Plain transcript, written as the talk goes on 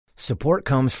Support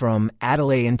comes from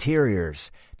Adelaide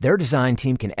Interiors. Their design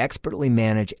team can expertly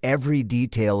manage every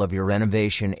detail of your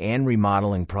renovation and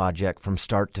remodeling project from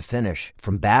start to finish.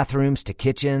 From bathrooms to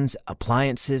kitchens,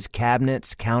 appliances,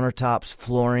 cabinets, countertops,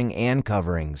 flooring, and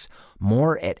coverings.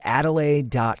 More at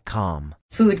Adelaide.com.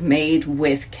 Food made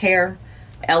with care,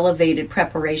 elevated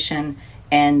preparation,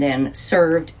 and then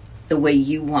served the way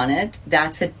you want it.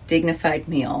 That's a dignified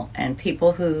meal. And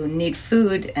people who need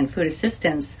food and food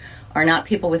assistance are not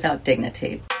people without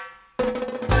dignity.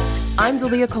 I'm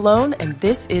Dalia Colon, and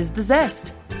this is The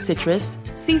Zest. Citrus,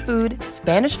 seafood,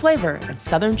 Spanish flavor, and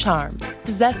Southern charm.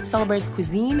 The Zest celebrates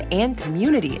cuisine and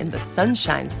community in the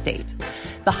Sunshine State.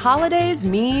 The holidays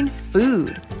mean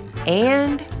food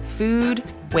and food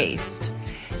waste.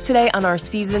 Today on our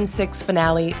Season 6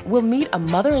 finale, we'll meet a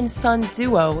mother and son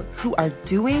duo who are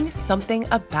doing something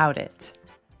about it.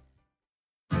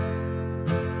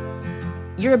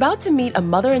 You're about to meet a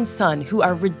mother and son who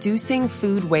are reducing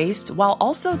food waste while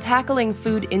also tackling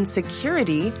food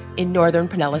insecurity in northern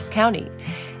Pinellas County.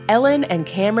 Ellen and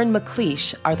Cameron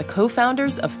McLeish are the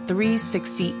co-founders of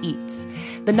 360 Eats.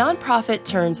 The nonprofit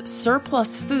turns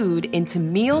surplus food into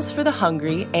meals for the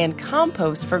hungry and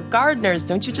compost for gardeners.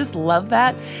 Don't you just love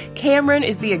that? Cameron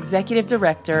is the executive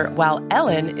director, while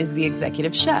Ellen is the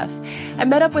executive chef. I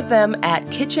met up with them at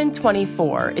Kitchen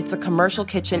 24. It's a commercial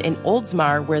kitchen in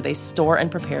Oldsmar where they store and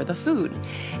prepare the food.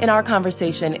 In our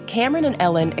conversation, Cameron and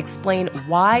Ellen explain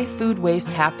why food waste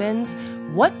happens,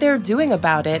 what they're doing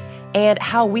about it, and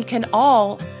how we can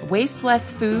all waste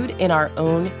less food in our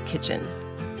own kitchens.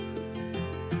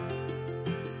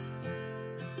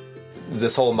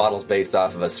 This whole model is based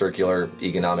off of a circular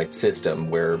economic system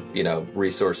where,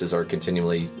 resources are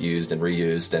continually used and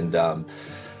reused. And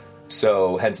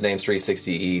so hence the name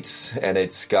 360 Eats. And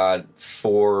it's got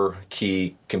 4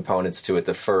 key components to it.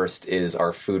 The first is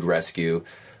our food rescue.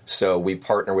 So we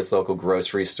partner with local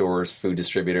grocery stores, food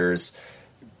distributors,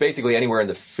 basically anywhere in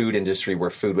the food industry where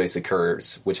food waste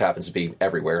occurs, which happens to be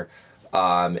everywhere.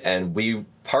 And we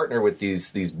partner with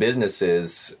these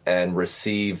businesses and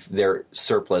receive their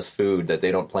surplus food that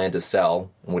they don't plan to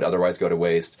sell and would otherwise go to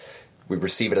waste. We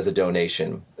receive it as a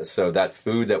donation. So that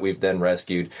food that we've then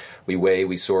rescued, we weigh,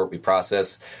 we sort, we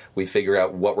process, we figure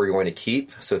out what we're going to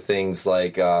keep. So things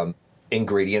like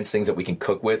ingredients, things that we can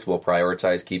cook with, we'll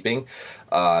prioritize keeping.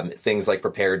 Things like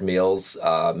prepared meals,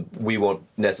 we won't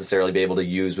necessarily be able to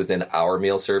use within our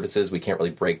meal services. We can't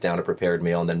really break down a prepared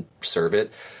meal and then serve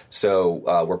it.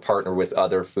 So we're partnered with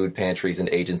other food pantries and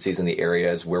agencies in the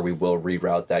areas where we will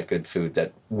reroute that good food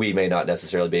that we may not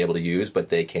necessarily be able to use, but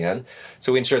they can.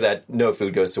 So we ensure that no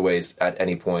food goes to waste at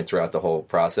any point throughout the whole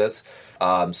process.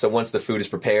 So once the food is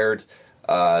prepared,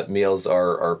 meals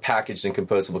are packaged in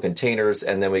compostable containers,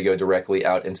 and then we go directly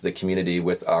out into the community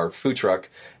with our food truck,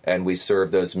 and we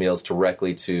serve those meals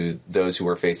directly to those who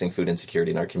are facing food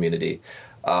insecurity in our community.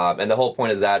 And the whole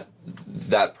point of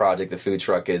that project, the food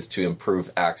truck, is to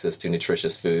improve access to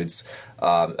nutritious foods.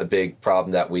 A big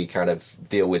problem that we kind of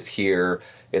deal with here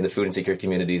in the food insecure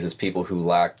communities is people who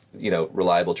lack,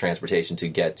 reliable transportation to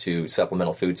get to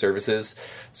supplemental food services.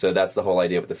 So that's the whole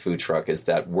idea with the food truck, is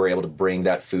that we're able to bring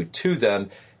that food to them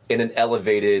in an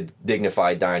elevated,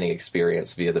 dignified dining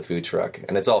experience via the food truck.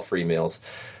 And it's all free meals.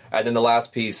 And then the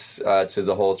last piece to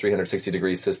the whole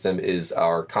 360-degree system is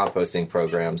our composting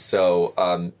program.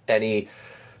 So any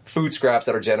food scraps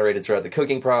that are generated throughout the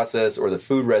cooking process or the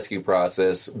food rescue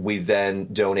process, we then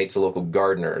donate to local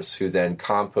gardeners who then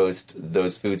compost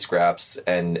those food scraps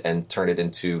and turn it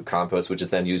into compost, which is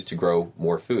then used to grow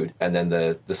more food. And then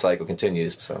the cycle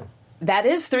continues. So that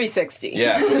is 360.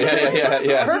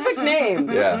 Yeah. Perfect name.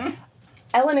 Yeah.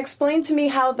 Ellen, explain to me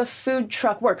how the food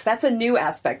truck works. That's a new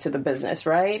aspect to the business,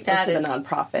 right? That is the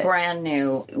nonprofit. Brand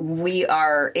new. We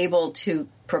are able to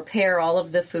prepare all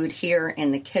of the food here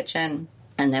in the kitchen,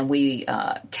 and then we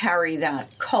carry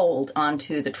that cold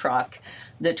onto the truck.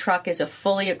 The truck is a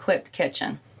fully equipped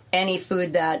kitchen. Any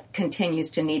food that continues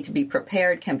to need to be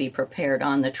prepared can be prepared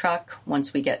on the truck.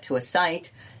 Once we get to a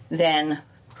site, then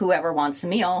whoever wants a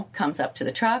meal comes up to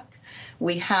the truck.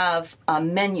 We have a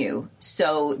menu,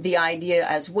 so the idea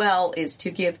as well is to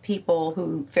give people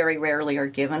who very rarely are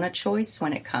given a choice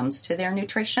when it comes to their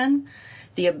nutrition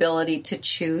the ability to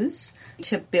choose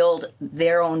to build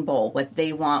their own bowl, what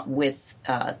they want with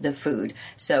the food.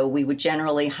 So we would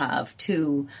generally have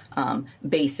 2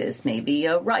 bases, maybe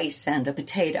a rice and a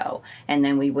potato, and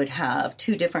then we would have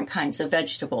 2 different kinds of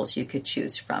vegetables you could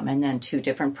choose from, and then 2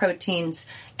 different proteins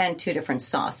and 2 different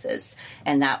sauces.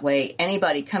 And that way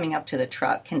anybody coming up to the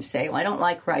truck can say, well, I don't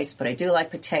like rice, but I do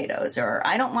like potatoes, or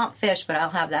I don't want fish, but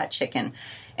I'll have that chicken.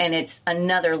 And it's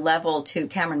another level to,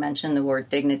 Cameron mentioned the word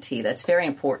dignity, that's very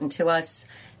important to us.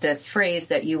 The phrase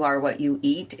that you are what you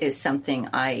eat is something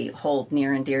I hold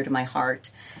near and dear to my heart.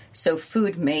 So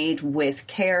food made with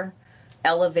care,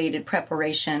 elevated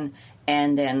preparation,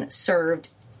 and then served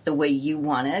the way you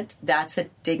want it, that's a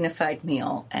dignified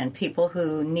meal. And people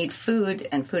who need food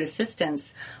and food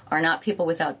assistance are not people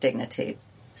without dignity.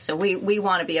 So we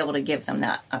want to be able to give them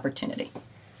that opportunity.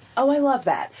 Oh, I love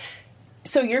that.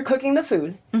 So you're cooking the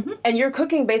food, and you're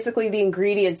cooking basically the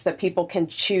ingredients that people can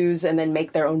choose and then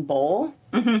make their own bowl?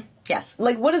 Mm-hmm. Yes.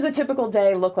 Like, what does a typical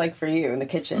day look like for you in the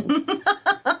kitchen?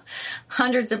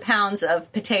 Hundreds of pounds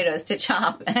of potatoes to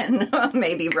chop and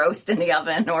maybe roast in the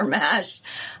oven or mash.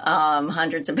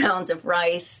 Hundreds of pounds of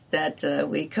rice that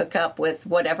we cook up with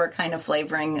whatever kind of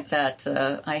flavoring that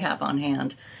I have on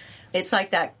hand. It's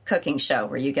like that cooking show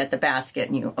where you get the basket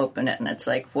and you open it and it's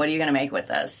like, what are you going to make with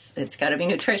this? It's got to be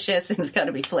nutritious. It's got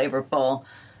to be flavorful.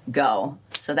 Go.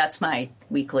 So that's my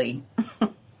weekly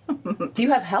Do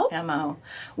you have help? MO.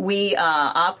 We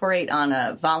operate on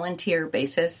a volunteer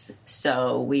basis.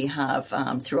 So we have,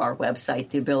 through our website,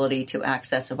 the ability to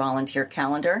access a volunteer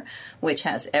calendar, which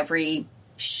has every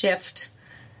shift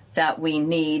that we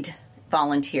need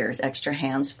volunteers, extra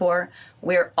hands for.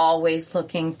 We're always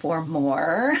looking for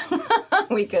more.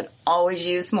 We could always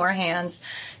use more hands,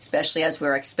 especially as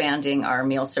we're expanding our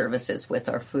meal services with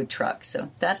our food truck.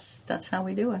 So that's how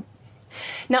we do it.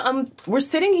 Now, we're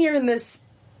sitting here in this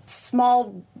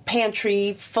small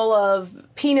pantry full of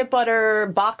peanut butter,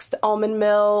 boxed almond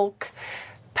milk,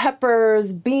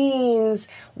 peppers, beans.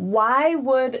 Why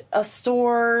would a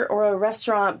store or a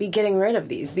restaurant be getting rid of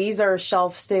these? These are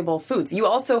shelf-stable foods. You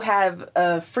also have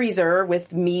a freezer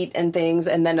with meat and things,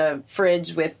 and then a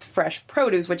fridge with fresh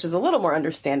produce, which is a little more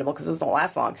understandable because those don't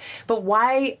last long. But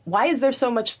why is there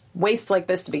so much waste like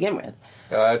this to begin with?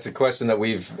 It's a question that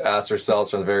we've asked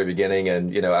ourselves from the very beginning,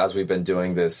 and as we've been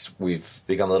doing this, we've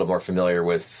become a little more familiar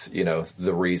with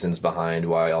the reasons behind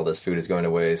why all this food is going to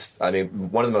waste. I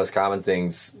mean, one of the most common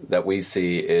things that we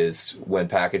see is when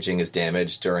packaging is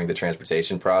damaged during the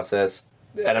transportation process.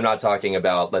 And I'm not talking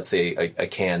about, let's say, a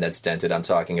can that's dented. I'm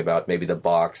talking about maybe the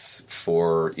box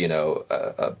for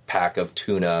a pack of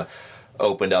tuna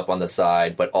opened up on the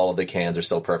side, but all of the cans are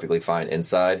still perfectly fine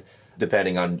inside.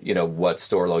 Depending on, what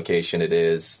store location it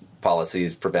is,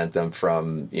 policies prevent them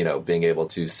from, being able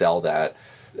to sell that.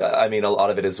 I mean, a lot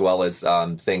of it as well as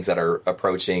things that are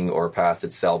approaching or past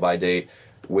its sell-by date,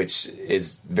 which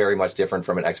is very much different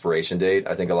from an expiration date.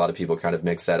 I think a lot of people kind of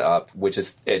mix that up,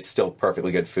 it's still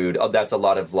perfectly good food. That's a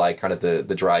lot of kind of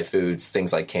the dry foods,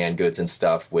 things like canned goods and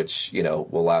stuff, which,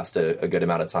 will last a good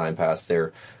amount of time past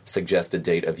their suggested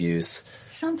date of use.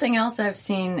 Something else I've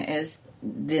seen is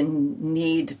the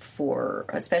need for,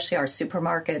 especially our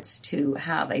supermarkets, to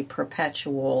have a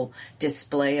perpetual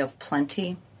display of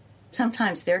plenty.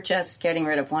 Sometimes they're just getting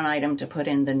rid of one item to put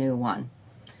in the new one,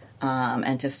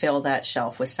 and to fill that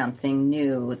shelf with something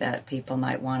new that people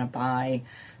might want to buy.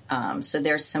 So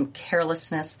there's some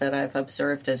carelessness that I've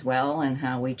observed as well in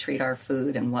how we treat our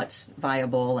food and what's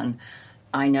viable. And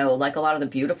I know, like a lot of the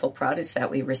beautiful produce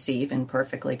that we receive in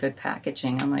perfectly good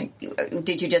packaging, I'm like,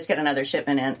 did you just get another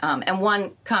shipment in? And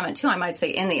one comment, too, I might say,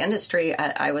 in the industry,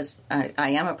 I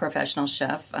am a professional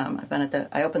chef. I've been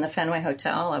I opened the Fenway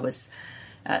Hotel. I was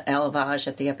at Elevage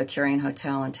at the Epicurean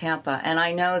Hotel in Tampa. And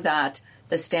I know that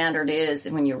the standard is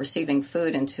when you're receiving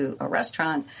food into a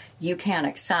restaurant, you can't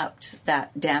accept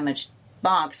that damaged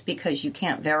box because you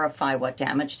can't verify what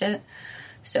damaged it.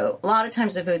 So a lot of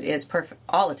times the food is perfect.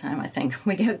 All the time, I think.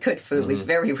 We get good food. Mm-hmm. We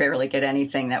very rarely get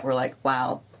anything that we're like,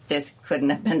 wow, this couldn't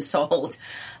have been sold,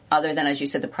 other than, as you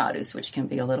said, the produce, which can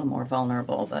be a little more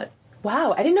vulnerable. But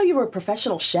wow, I didn't know you were a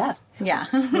professional chef. Yeah.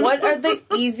 What are the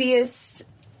easiest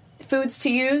foods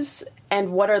to use,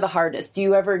 and what are the hardest? Do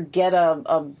you ever get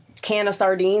a can of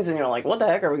sardines and you're like, what the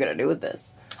heck are we going to do with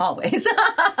this? Always.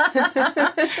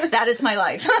 That is my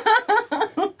life.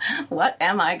 What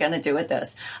am I going to do with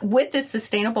this? With this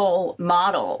sustainable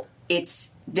model,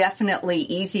 it's definitely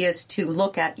easiest to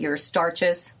look at your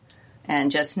starches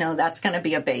and just know that's going to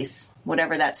be a base,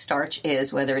 whatever that starch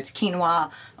is, whether it's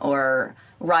quinoa or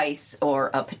rice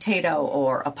or a potato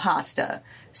or a pasta.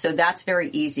 So that's very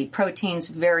easy. Proteins,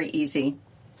 very easy.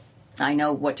 I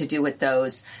know what to do with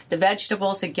those. The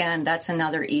vegetables, again, that's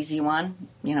another easy one.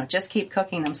 Just keep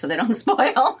cooking them so they don't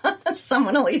spoil.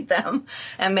 Someone will eat them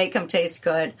and make them taste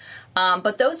good.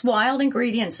 But those wild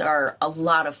ingredients are a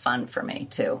lot of fun for me,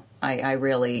 too. I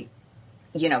really,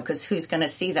 because who's going to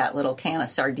see that little can of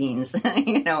sardines,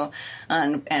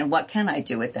 and what can I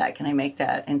do with that? Can I make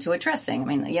that into a dressing? I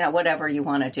mean, whatever you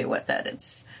want to do with it,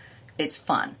 it's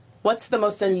fun. What's the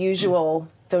most unusual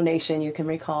donation you can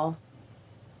recall?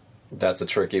 That's a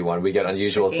tricky one. We get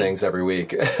unusual things every week.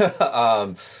 This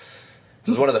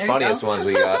is one of the funniest ones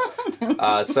we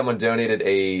got. Someone donated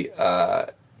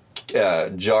a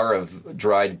jar of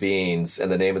dried beans,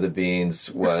 and the name of the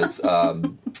beans was,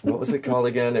 what was it called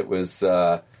again? It was...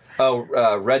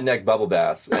 redneck bubble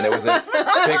bath, and it was a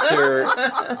picture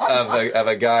of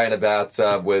a guy in a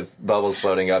bathtub with bubbles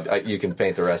floating up. You can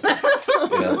paint the rest of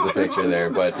the picture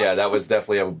there, but yeah, that was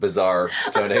definitely a bizarre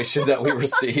donation that we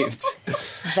received.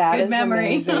 That Good is memory.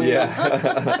 amazing.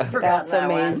 Yeah, That's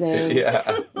amazing.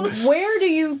 yeah. Where do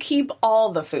you keep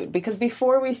all the food? Because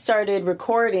before we started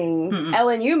recording,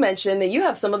 Ellen, you mentioned that you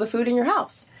have some of the food in your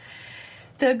house.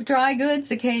 The dry goods,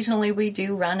 occasionally we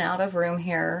do run out of room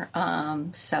here,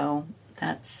 so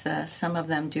that's some of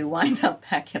them do wind up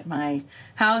back at my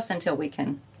house until we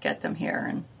can get them here.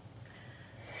 And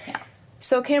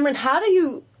So, Cameron, how do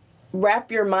you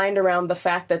wrap your mind around the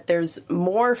fact that there's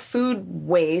more food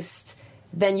waste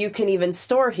than you can even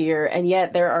store here, and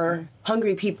yet there are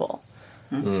hungry people?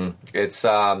 It's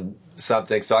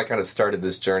something. So I kind of started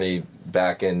this journey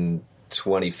back in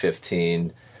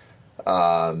 2015.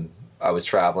 I was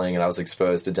traveling and I was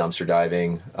exposed to dumpster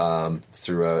diving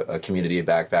through a community of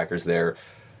backpackers there.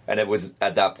 And it was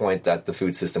at that point that the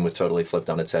food system was totally flipped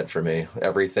on its head for me.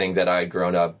 Everything that I'd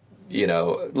grown up,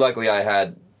 luckily I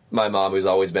had my mom who's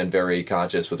always been very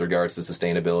conscious with regards to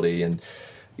sustainability and,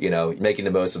 making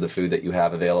the most of the food that you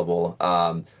have available.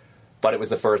 But it was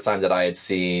the first time that I had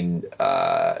seen,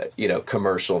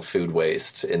 commercial food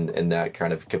waste in that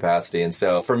kind of capacity. And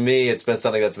so for me, it's been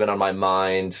something that's been on my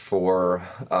mind for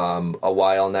a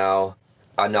while now.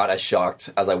 I'm not as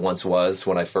shocked as I once was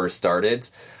when I first started,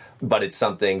 but it's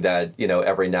something that,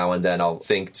 every now and then I'll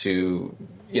think to,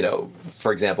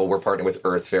 for example, we're partnering with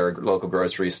Earth Fare, local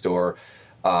grocery store,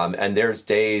 and there's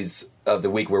days of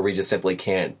the week where we just simply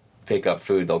can't pick up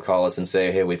food. They'll call us and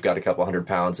say, hey, we've got a couple 100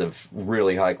 pounds of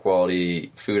really high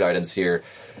quality food items here.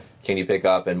 Can you pick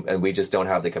up? And we just don't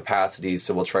have the capacity.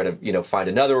 So we'll try to, find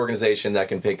another organization that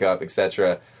can pick up,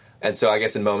 etc. And so I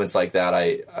guess in moments like that,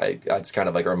 it's kind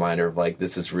of like a reminder of like,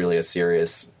 this is really a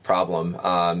serious problem.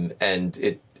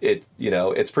 And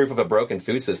it's proof of a broken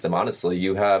food system. Honestly,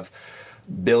 you have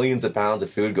billions of pounds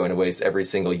of food going to waste every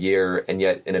single year. And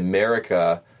yet in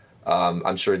America,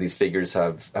 I'm sure these figures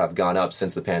have gone up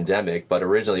since the pandemic, but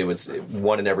originally it was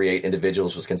 1 in every 8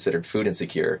 individuals was considered food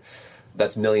insecure.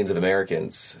 That's millions of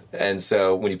Americans. And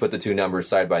so when you put the two numbers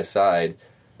side by side,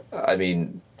 I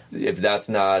mean, if that's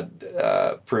not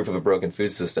proof of a broken food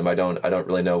system, I don't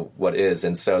really know what is.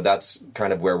 And so that's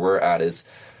kind of where we're at is,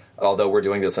 although we're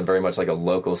doing this on very much like a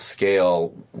local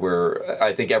scale,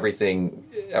 I think everything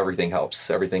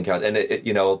helps, everything counts. And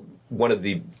one of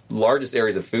the largest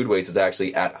areas of food waste is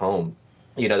actually at home.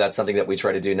 That's something that we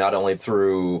try to do not only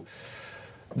through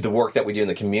the work that we do in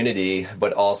the community,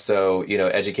 but also,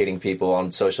 educating people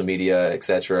on social media, et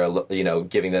cetera,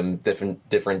 giving them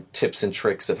different tips and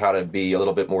tricks of how to be a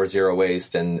little bit more zero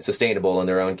waste and sustainable in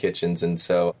their own kitchens. And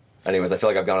so anyways, I feel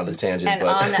like I've gone on this tangent. And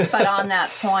on that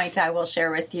point, I will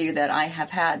share with you that I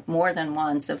have had more than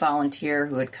once a volunteer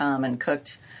who had come and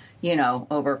cooked,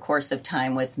 over a course of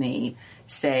time with me,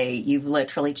 say, you've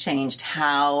literally changed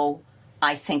how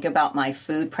I think about my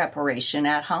food preparation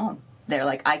at home. They're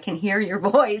like, I can hear your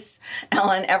voice,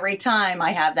 Ellen, every time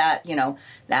I have that,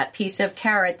 that piece of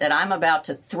carrot that I'm about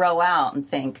to throw out and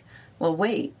think, well,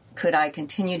 wait, could I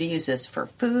continue to use this for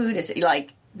food? Is it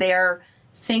like they're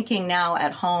thinking now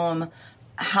at home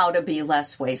how to be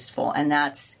less wasteful, and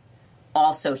that's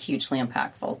also hugely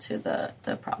impactful to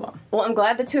the problem. Well, I'm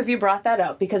glad the two of you brought that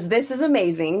up because this is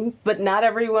amazing, but not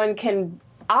everyone can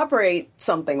operate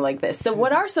something like this. So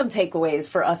what are some takeaways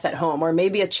for us at home, or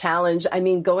maybe a challenge? I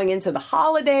mean, going into the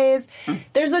holidays,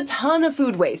 there's a ton of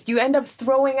food waste. You end up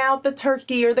throwing out the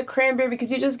turkey or the cranberry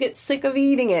because you just get sick of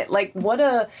eating it. Like, what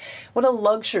a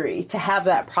luxury to have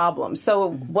that problem.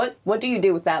 So what do you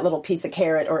do with that little piece of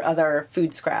carrot or other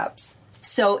food scraps?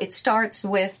 So it starts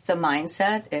with the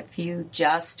mindset. If you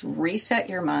just reset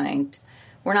your mind,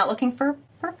 we're not looking for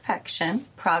perfection,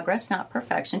 progress, not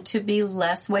perfection, to be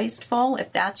less wasteful.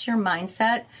 If that's your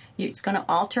mindset, it's going to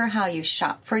alter how you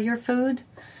shop for your food.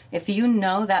 If you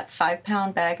know that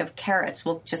 5-pound bag of carrots,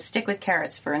 we'll just stick with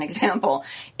carrots for an example,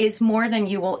 is more than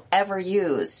you will ever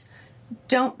use,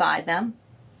 don't buy them.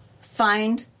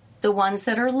 Find the ones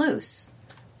that are loose.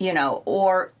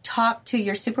 Or talk to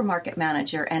your supermarket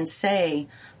manager and say,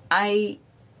 I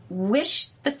wish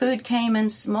the food came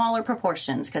in smaller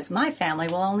proportions because my family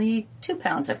will only eat 2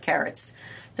 pounds of carrots.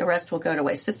 The rest will go to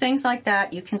waste. So things like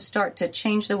that, you can start to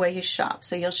change the way you shop.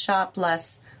 So you'll shop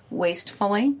less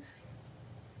wastefully.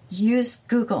 Use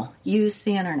Google. Use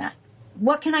the internet.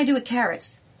 What can I do with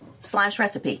carrots?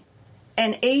 /recipe.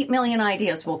 And 8 million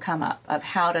ideas will come up of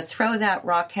how to throw that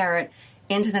raw carrot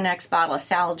into the next bottle of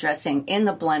salad dressing in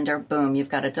the blender. Boom, you've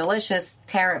got a delicious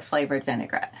carrot-flavored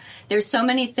vinaigrette. There's so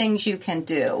many things you can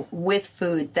do with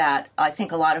food that I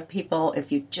think a lot of people,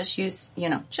 if you just use,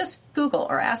 just Google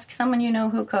or ask someone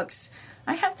who cooks,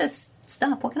 I have this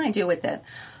stuff, what can I do with it?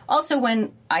 Also,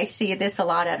 when I see this a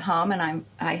lot at home, and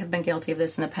I have been guilty of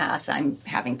this in the past, I'm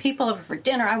having people over for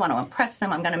dinner, I want to impress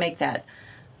them, I'm going to make that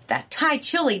Thai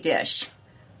chili dish.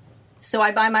 So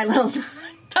I buy my little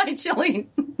Thai chili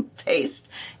paste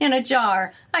in a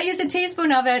jar. I use a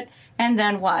teaspoon of it, and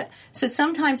then what? So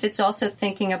sometimes it's also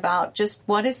thinking about just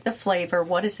what is the flavor,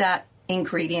 what is that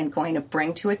ingredient going to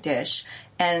bring to a dish,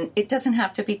 and it doesn't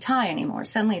have to be Thai anymore.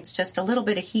 Suddenly it's just a little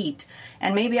bit of heat,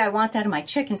 and maybe I want that in my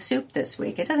chicken soup this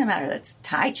week. It doesn't matter that it's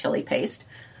Thai chili paste.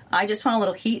 I just want a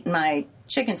little heat in my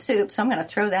chicken soup, so I'm going to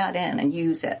throw that in and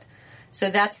use it.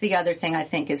 So that's the other thing, I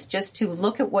think, is just to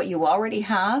look at what you already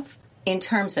have in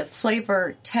terms of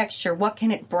flavor, texture, what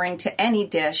can it bring to any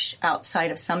dish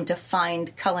outside of some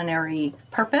defined culinary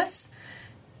purpose,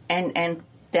 and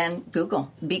then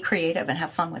Google, be creative and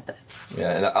have fun with it.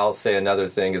 Yeah, and I'll say another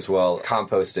thing as well,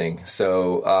 composting.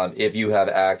 So if you have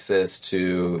access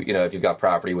to, if you've got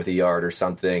property with a yard or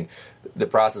something, the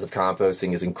process of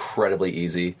composting is incredibly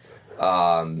easy.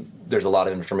 There's a lot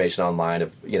of information online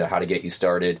of, how to get you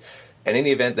started. And in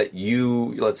the event that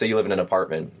let's say you live in an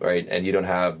apartment, right, and you don't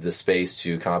have the space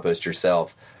to compost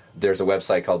yourself, there's a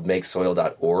website called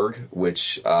makesoil.org,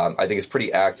 which I think is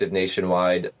pretty active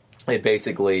nationwide. It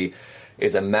basically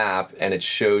is a map, and it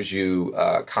shows you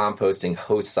composting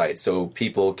host sites. So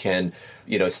people can,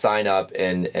 sign up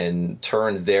and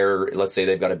turn let's say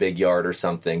they've got a big yard or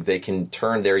something, they can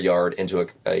turn their yard into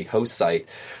a host site.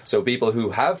 So people who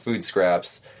have food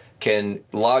scraps can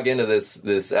log into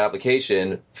this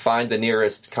application, find the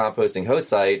nearest composting host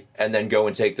site, and then go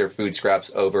and take their food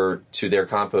scraps over to their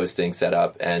composting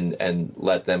setup and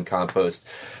let them compost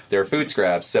their food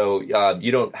scraps. So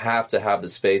you don't have to have the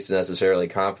space to necessarily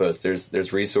compost.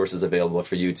 There's resources available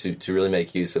for you to really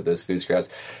make use of those food scraps.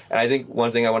 And I think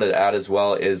one thing I wanted to add as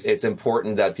well is it's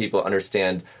important that people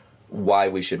understand why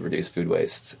we should reduce food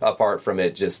waste. Apart from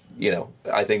it just,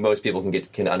 I think most people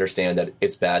can understand that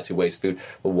it's bad to waste food,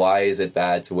 but why is it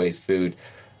bad to waste food?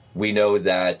 We know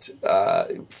that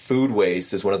food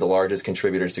waste is one of the largest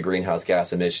contributors to greenhouse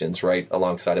gas emissions, right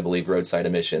alongside, I believe, roadside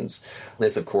emissions.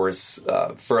 This, of course,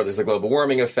 furthers the global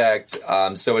warming effect.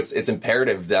 So it's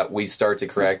imperative that we start to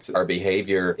correct our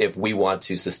behavior if we want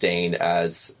to sustain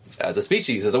as a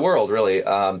species, as a world, really.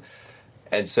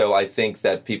 And so I think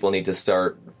that people need to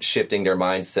start shifting their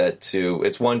mindset to,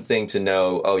 it's one thing to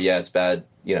know, oh yeah, it's bad,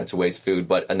 to waste food,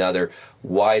 but another,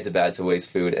 why is it bad to waste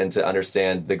food? And to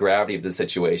understand the gravity of the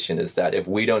situation is that if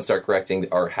we don't start correcting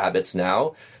our habits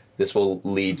now, this will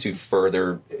lead to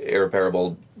further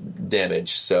irreparable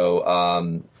damage. So,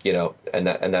 and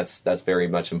that's very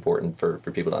much important for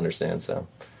people to understand. So,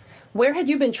 where had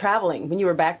you been traveling when you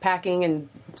were backpacking and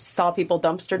saw people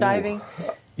dumpster diving?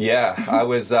 Yeah, I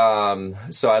was,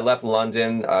 so I left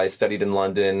London, I studied in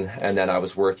London, and then I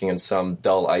was working in some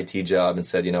dull IT job and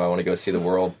said, I want to go see the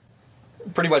world.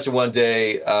 Pretty much in one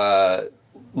day,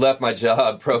 left my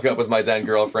job, broke up with my then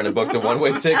girlfriend, and booked a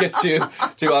one-way ticket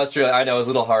to Australia. I know it was a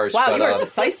little harsh. Wow, but, you were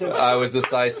decisive. I was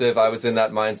decisive. I was in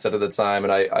that mindset at the time,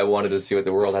 and I wanted to see what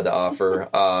the world had to offer.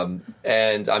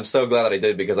 And I'm so glad that I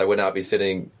did, because I would not be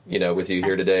sitting, with you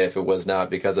here today if it was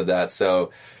not because of that.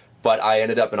 So, but I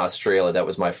ended up in Australia. That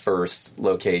was my first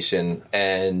location.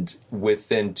 And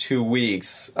within 2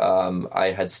 weeks,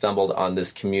 I had stumbled on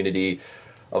this community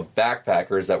of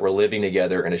backpackers that were living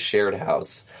together in a shared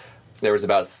house. There was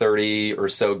about 30 or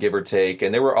so, give or take,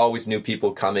 and there were always new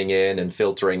people coming in and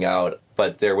filtering out,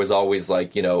 but there was always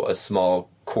a small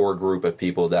core group of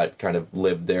people that kind of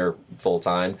lived there full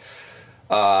time.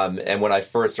 And when I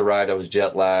first arrived, I was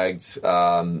jet lagged,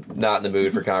 not in the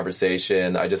mood for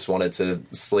conversation. I just wanted to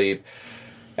sleep.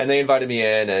 And they invited me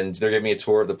in, and they're giving me a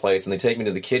tour of the place, and they take me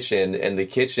to the kitchen, and the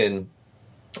kitchen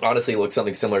honestly looks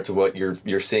something similar to what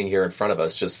you're seeing here in front of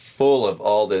us, just full of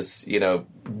all this,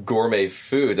 gourmet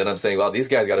food. And I'm saying, wow, these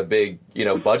guys got a big,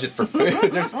 budget for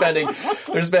food.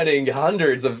 they're spending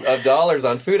hundreds of dollars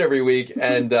on food every week.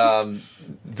 And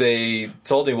they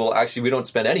told me, well, actually, we don't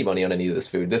spend any money on any of this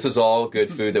food. This is all good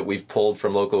food that we've pulled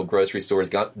from local grocery stores,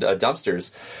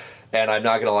 dumpsters. And I'm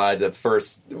not going to lie,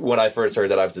 when I first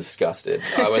heard that, I was disgusted.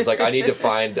 I was like, I need to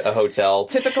find a hotel.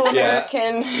 Typical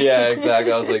American. Yeah,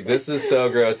 exactly. I was like, this is so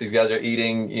gross. These guys are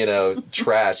eating,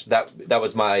 trash. That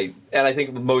was and I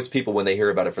think most people, when they hear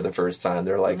about it for the first time,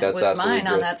 they're like, that's absolutely gross.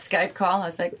 Mine on that Skype call. I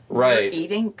was like, right. You're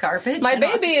eating garbage? My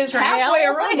baby is halfway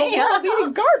around the world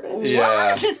eating garbage.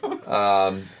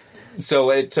 Yeah.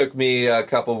 So it took me a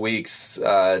couple weeks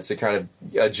to kind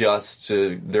of adjust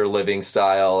to their living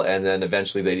style, and then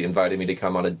eventually they invited me to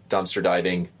come on a dumpster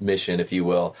diving mission, if you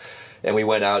will. And we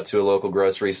went out to a local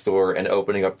grocery store, and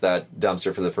opening up that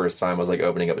dumpster for the first time was like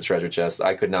opening up a treasure chest.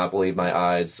 I could not believe my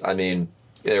eyes. I mean,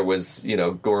 there was,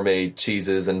 gourmet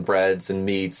cheeses and breads and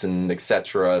meats and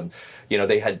etc.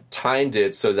 They had timed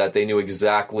it so that they knew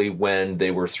exactly when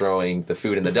they were throwing the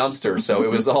food in the dumpster. So it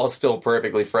was all still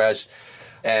perfectly fresh.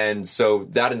 And so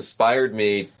that inspired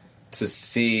me to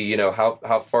see,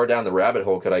 how far down the rabbit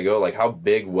hole could I go? Like, how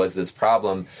big was this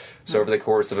problem? So over the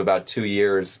course of about 2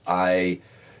 years, I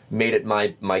made it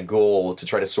my goal to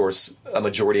try to source a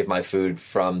majority of my food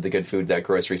from the good food that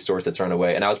grocery stores that turn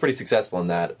away. And I was pretty successful in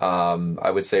that.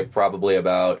 I would say probably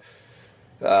about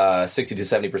 60 to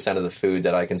 70% of the food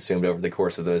that I consumed over the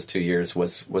course of those 2 years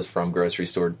was from grocery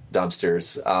store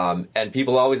dumpsters. And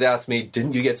people always ask me,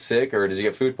 didn't you get sick or did you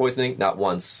get food poisoning? Not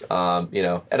once,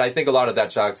 And I think a lot of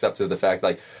that chalks up to the fact,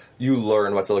 like, you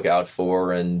learn what to look out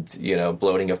for and,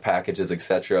 bloating of packages,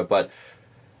 etc. But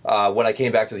when I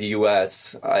came back to the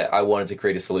U.S., I wanted to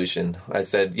create a solution. I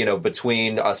said,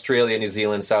 between Australia, New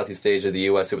Zealand, Southeast Asia, the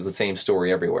U.S., it was the same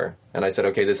story everywhere. And I said,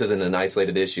 okay, this isn't an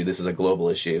isolated issue. This is a global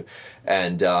issue.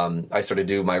 And I started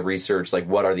to do my research, like,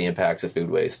 what are the impacts of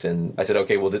food waste? And I said,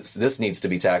 okay, well, this needs to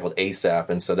be tackled ASAP.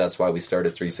 And so that's why we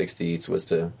started 360 Eats, was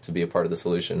to be a part of the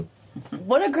solution.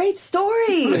 What a great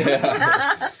story.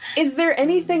 Yeah. Is there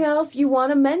anything else you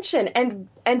want to mention? And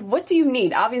what do you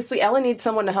need? Obviously, Ellen needs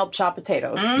someone to help chop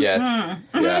potatoes. Yes.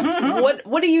 Yeah.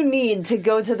 What do you need to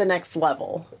go to the next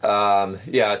level?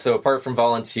 So apart from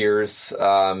volunteers,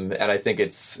 and I think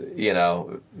it's,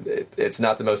 it's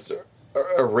not the most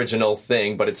original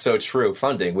thing, but it's so true.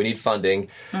 Funding. We need funding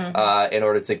in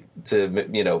order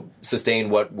to sustain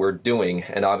what we're doing.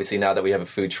 And obviously, now that we have a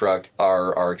food truck,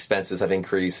 our expenses have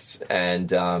increased,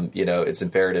 and it's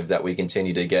imperative that we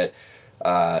continue to get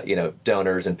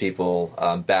donors and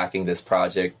people backing this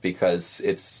project, because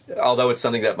although it's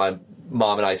something that my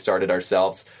mom and I started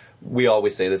ourselves, we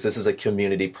always say this is a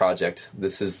community project.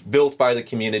 This is built by the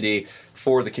community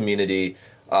for the community.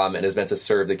 And is meant to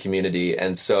serve the community.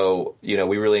 And so, we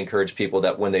really encourage people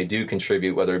that when they do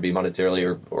contribute, whether it be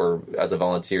monetarily or as a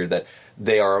volunteer, that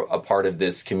they are a part of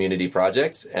this community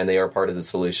project and they are part of the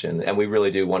solution. And we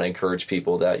really do want to encourage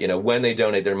people that, when they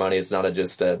donate their money, it's not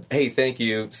just a, hey, thank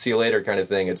you, see you later kind of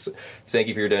thing. It's thank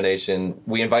you for your donation.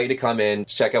 We invite you to come in,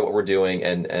 check out what we're doing,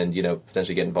 and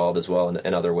potentially get involved as well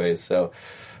in other ways. So,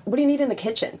 what do you need in the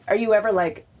kitchen? Are you ever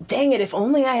like, dang it, if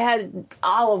only I had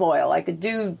olive oil, I could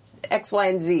do X, Y,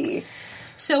 and Z?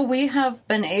 So we have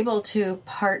been able to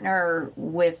partner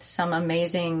with some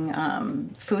amazing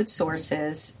food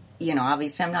sources.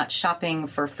 Obviously I'm not shopping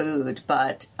for food,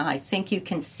 but I think you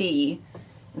can see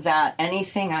that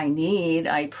anything I need,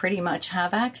 I pretty much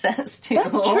have access to.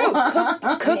 That's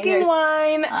true. Cooking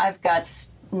wine. I've got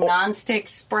nonstick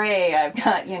spray. I've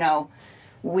got,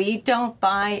 we don't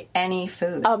buy any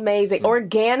food. Amazing.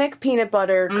 Organic peanut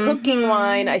butter, cooking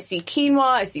wine. I see quinoa.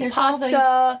 I see pasta.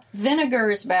 All these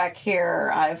vinegars back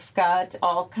here. I've got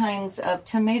all kinds of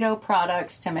tomato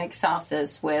products to make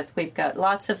sauces with. We've got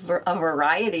lots of a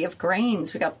variety of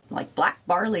grains. We've got like black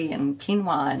barley and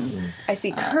quinoa. And, I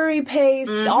see curry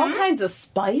paste, all kinds of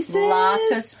spices.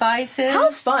 Lots of spices. How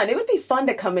fun. It would be fun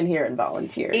to come in here and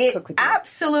volunteer. It cook with you.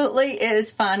 Absolutely is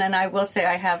fun. And I will say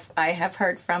I have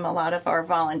heard from a lot of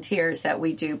our volunteers that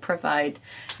we do provide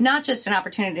not just an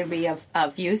opportunity to be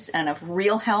of use and of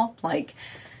real help, like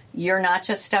you're not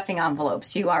just stuffing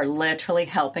envelopes, you are literally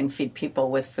helping feed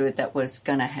people with food that was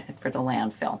going to head for the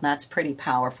landfill. That's pretty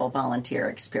powerful volunteer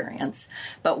experience.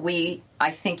 But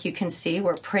I think you can see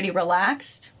we're pretty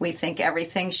relaxed. We think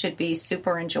everything should be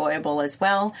super enjoyable as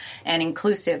well and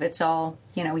inclusive. It's all,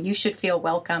 you should feel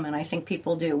welcome, and I think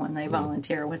people do when they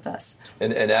volunteer with us.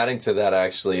 And adding to that,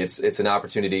 actually, it's an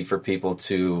opportunity for people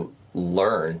to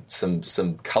learn some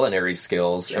culinary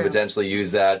skills. True. And potentially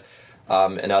use that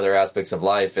in other aspects of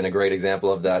life. And a great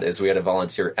example of that is we had a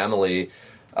volunteer, Emily,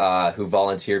 who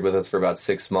volunteered with us for about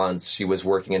 6 months. She was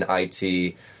working in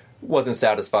IT wasn't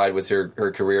satisfied with her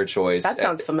career choice. That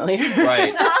sounds familiar.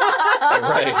 Right.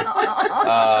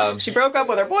 Right. She broke up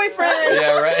with her boyfriend.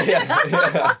 Yeah, right.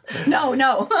 Yeah.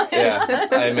 No. Yeah,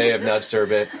 I may have nudged her a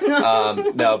bit.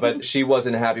 No, but she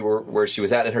wasn't happy where she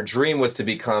was at, and her dream was to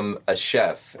become a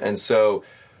chef. And so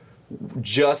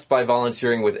just by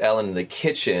volunteering with Ellen in the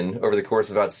kitchen over the course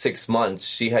of about 6 months,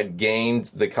 she had gained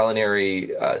the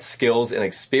culinary skills and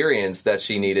experience that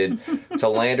she needed to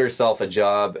land herself a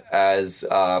job as,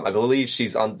 I believe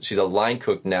she's a line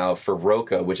cook now for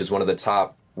Roca, which is one of the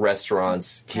top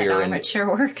restaurants here in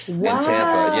Works. in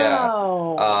Tampa.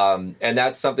 Yeah. And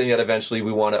that's something that eventually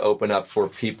we want to open up for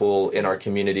people in our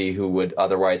community who would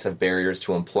otherwise have barriers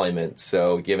to employment.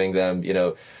 So giving them,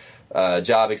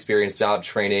 job experience, job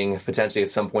training, potentially at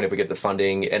some point if we get the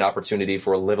funding, an opportunity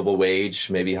for a livable wage,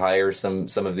 maybe hire some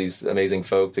of these amazing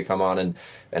folk to come on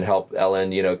and help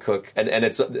Ellen, cook. And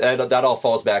it's that all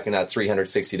falls back in that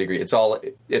 360 degree.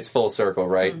 It's full circle,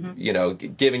 right?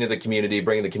 Mm-hmm. Giving to the community,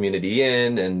 bringing the community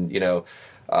in, and,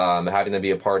 having them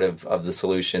be a part of the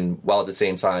solution while at the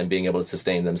same time being able to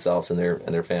sustain themselves and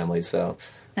their families. So.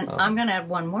 And I'm going to add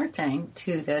one more thing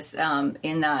to this,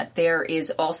 in that there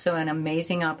is also an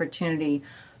amazing opportunity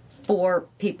for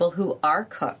people who are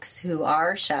cooks, who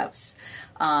are chefs.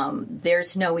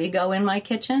 There's no ego in my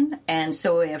kitchen, and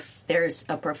so if there's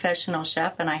a professional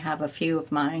chef, and I have a few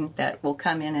of mine that will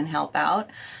come in and help out,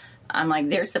 I'm like,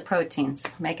 there's the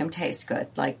proteins, make them taste good.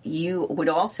 Like, you would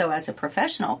also, as a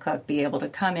professional cook, be able to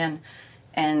come in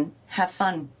and have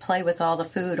fun, play with all the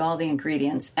food, all the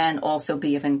ingredients, and also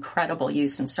be of incredible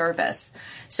use and service.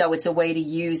 So it's a way to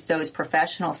use those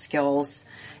professional skills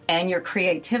and your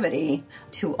creativity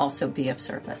to also be of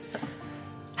service. So.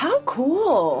 How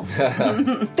cool.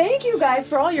 Thank you guys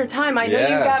for all your time. I know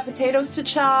you've got potatoes to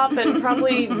chop and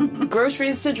probably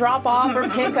groceries to drop off or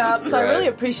pick up, so I really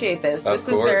appreciate this. This is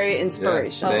very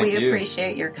inspirational. Well, we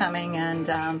appreciate your coming and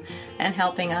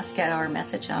helping us get our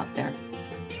message out there.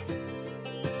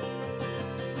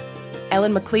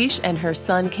 Ellen McLeish and her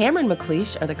son Cameron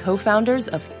McLeish are the co-founders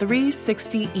of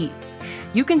 360 Eats.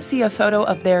 You can see a photo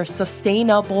of their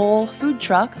sustainable food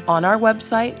truck on our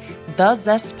website,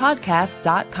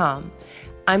 thezestpodcast.com.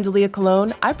 I'm Dalia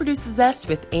Colon. I produce The Zest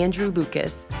with Andrew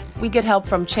Lucas. We get help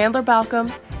from Chandler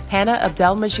Balcom, Hannah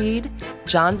Abdelmajid,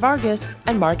 John Vargas,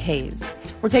 and Mark Hayes.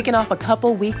 We're taking off a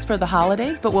couple weeks for the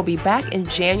holidays, but we'll be back in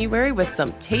January with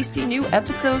some tasty new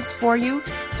episodes for you.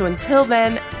 So until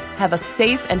then, have a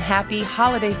safe and happy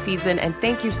holiday season, and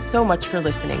thank you so much for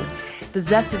listening. The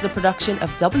Zest is a production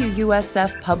of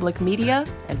WUSF Public Media,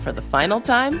 and for the final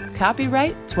time,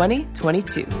 copyright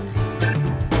 2022.